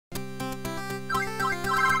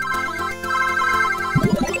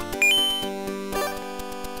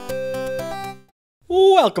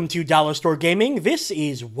Welcome to Dollar Store Gaming. This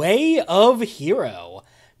is Way of Hero.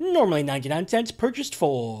 Normally 99 cents, purchased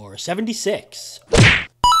for 76.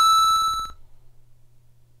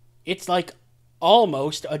 It's like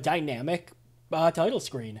almost a dynamic title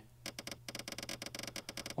screen.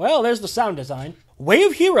 Well, there's the sound design. Way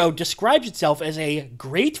of Hero describes itself as a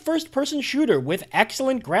great first-person shooter with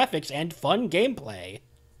excellent graphics and fun gameplay.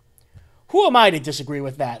 Who am I to disagree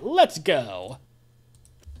with that? Let's go.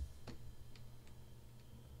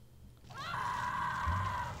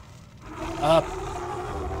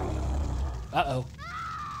 Uh-oh.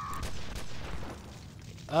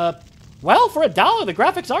 Well, for $1, the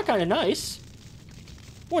graphics are kind of nice.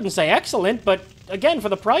 Wouldn't say excellent, but again, for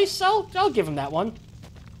the price, I'll give him that one.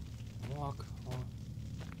 Walk.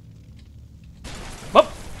 Whoop.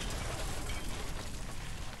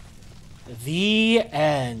 The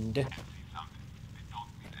end.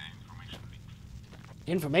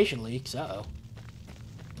 Information leaks? Uh-oh.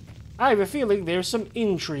 I have a feeling there's some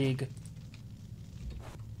intrigue.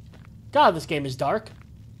 God, this game is dark.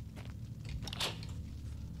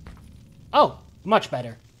 Oh, much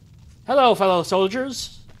better. Hello, fellow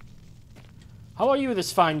soldiers. How are you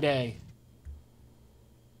this fine day?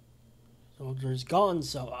 Soldiers gone,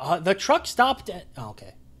 so... the truck stopped at... Oh,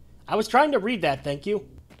 okay. I was trying to read that, thank you.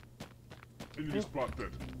 Enemy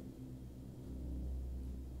spotted.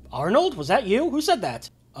 Arnold? Was that you? Who said that?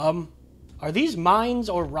 Are these mines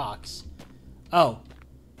or rocks? Oh.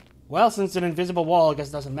 Well, since it's an invisible wall, I guess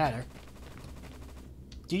it doesn't matter.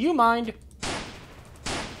 Do you mind?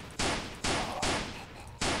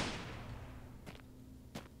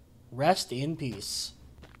 Rest in peace.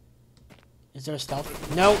 Is there a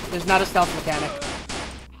stealth? No, there's not a stealth mechanic.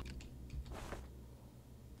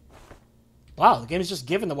 Wow, the game is just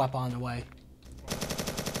giving the weapon away.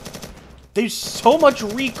 There's so much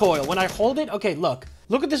recoil. When I hold it... Okay, look.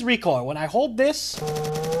 Look at this recoil. When I hold this...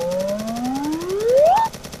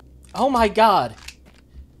 Oh my god.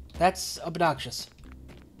 That's obnoxious.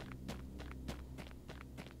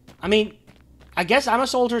 I mean, I guess I'm a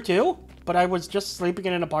soldier too, but I was just sleeping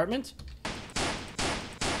in an apartment.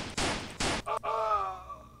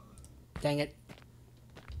 Dang it.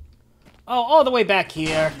 Oh, all the way back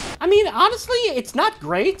here. I mean, honestly, it's not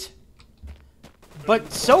great.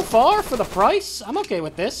 But so far, for the price, I'm okay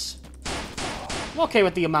with this. I'm okay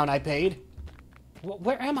with the amount I paid.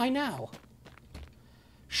 Where am I now?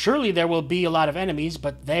 Surely there will be a lot of enemies,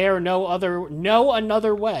 but there no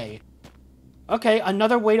another way. Okay,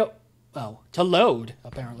 another way to... Oh, to load,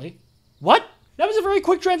 apparently. What? That was a very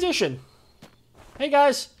quick transition. Hey,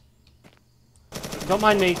 guys. Don't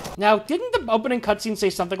mind me. Now, didn't the opening cutscene say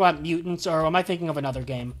something about mutants, or am I thinking of another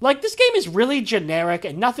game? Like, this game is really generic,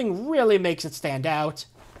 and nothing really makes it stand out.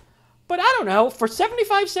 But I don't know. For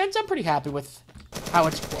 75 cents, I'm pretty happy with how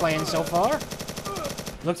it's playing so far.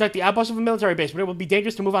 Looks like the outpost of a military base, but it will be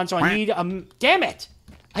dangerous to move on, so I need damn it!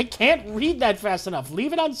 I can't read that fast enough.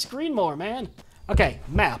 Leave it on screen more, man. Okay,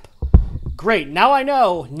 map. Great, now I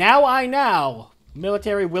know. Now I know.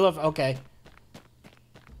 Military will of... Okay.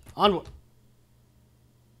 Onward.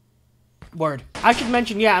 Word. I should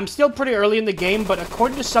mention, yeah, I'm still pretty early in the game, but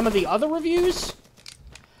according to some of the other reviews,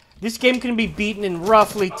 this game can be beaten in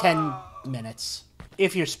roughly 10 minutes,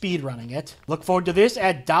 if you're speedrunning it. Look forward to this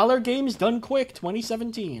at Dollar Games Done Quick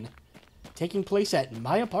 2017, taking place at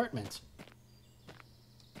my apartment.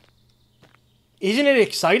 Isn't it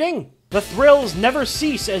exciting? The thrills never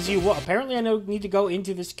cease as you... Apparently I need to go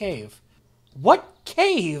into this cave. What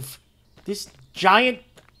cave? This giant...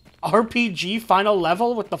 RPG final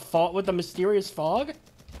level with the mysterious fog?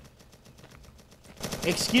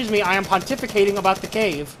 Excuse me, I am pontificating about the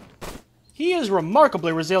cave. He is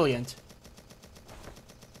remarkably resilient.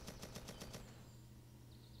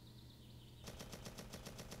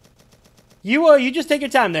 You just take your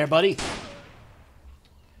time there, buddy.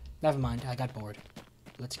 Never mind, I got bored.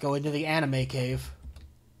 Let's go into the anime cave.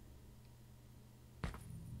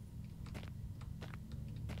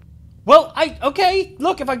 Well, okay,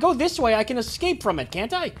 look, if I go this way, I can escape from it,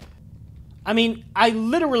 can't I? I mean, I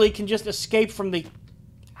literally can just escape from the...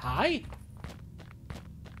 Hi?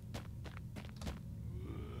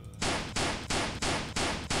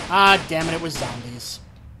 Ah, damn it, it was zombies.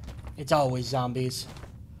 It's always zombies.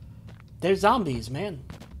 They're zombies, man.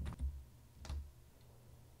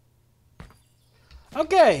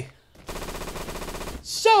 Okay.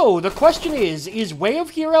 So, the question is Way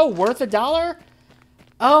of Hero worth $1?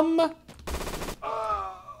 I'm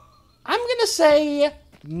gonna say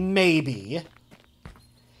maybe.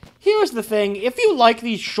 Here's the thing, if you like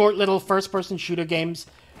these short little first-person shooter games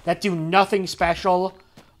that do nothing special,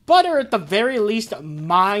 but are at the very least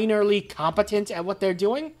minorly competent at what they're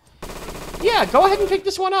doing, yeah, go ahead and pick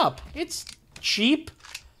this one up. It's cheap.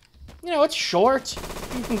 You know, it's short.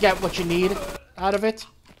 You can get what you need out of it.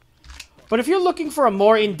 But if you're looking for a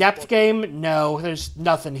more in-depth game, no, there's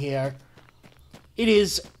nothing here. It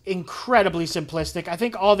is incredibly simplistic. I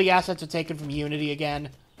think all the assets are taken from Unity again.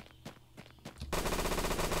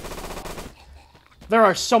 There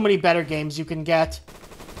are so many better games you can get.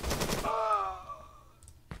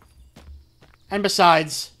 And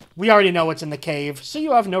besides, we already know what's in the cave, so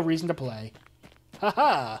you have no reason to play.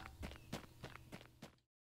 Haha.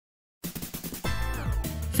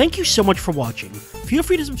 Thank you so much for watching. Feel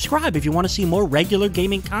free to subscribe if you want to see more regular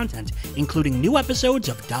gaming content, including new episodes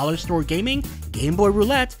of Dollar Store Gaming, Game Boy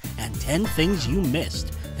Roulette, and 10 Things You Missed.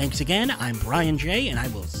 Thanks again, I'm Brian J, and I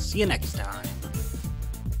will see you next time.